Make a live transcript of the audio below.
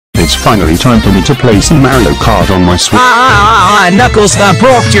it's finally time for me to play some Mario Kart on my Switch. Knuckles, that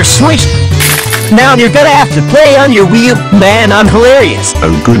broke your Switch. Now you're gonna have to play on your wheel. Man, I'm hilarious.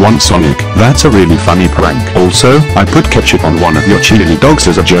 Oh, good one, Sonic. That's a really funny prank. Also, I put ketchup on one of your chili dogs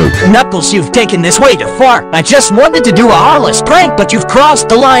as a joke. Knuckles, you've taken this way too far. I just wanted to do a harmless prank, but you've crossed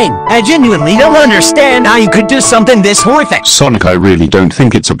the line. I genuinely don't understand how you could do something this horrific. Sonic, I really don't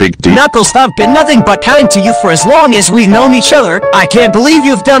think it's a big deal. Knuckles, I've been nothing but kind to you for as long as we've known each other. I can't believe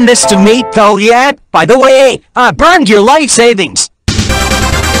you've done this to me. Oh yeah, by the way, I burned your life savings.